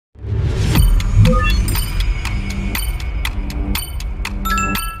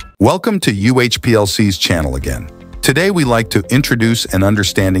Welcome to HPLC's channel again. Today we like to introduce and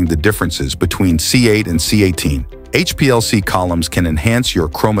understanding the differences between C8 and C18. HPLC columns can enhance your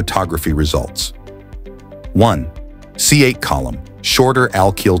chromatography results. 1. C8 column, shorter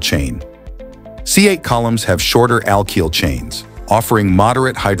alkyl chain. C8 columns have shorter alkyl chains, offering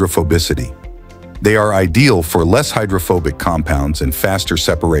moderate hydrophobicity. They are ideal for less hydrophobic compounds and faster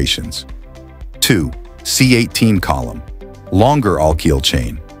separations. 2. C18 column, longer alkyl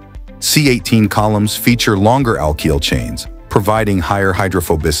chain. C18 columns feature longer alkyl chains, providing higher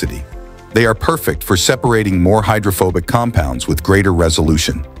hydrophobicity. They are perfect for separating more hydrophobic compounds with greater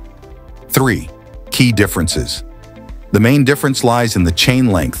resolution. 3. Key differences. The main difference lies in the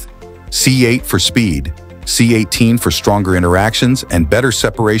chain length. C8 for speed, C18 for stronger interactions and better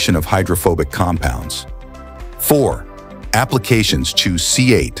separation of hydrophobic compounds. 4. Applications. Choose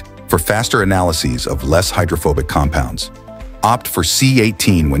C8 for faster analyses of less hydrophobic compounds. Opt for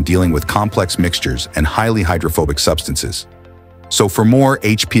C18 when dealing with complex mixtures and highly hydrophobic substances. So for more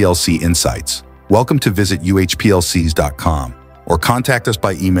HPLC insights, welcome to visit uhplcs.com or contact us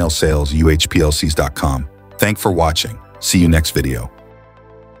by email sales@uhplcs.com. Thanks for watching. See you next video.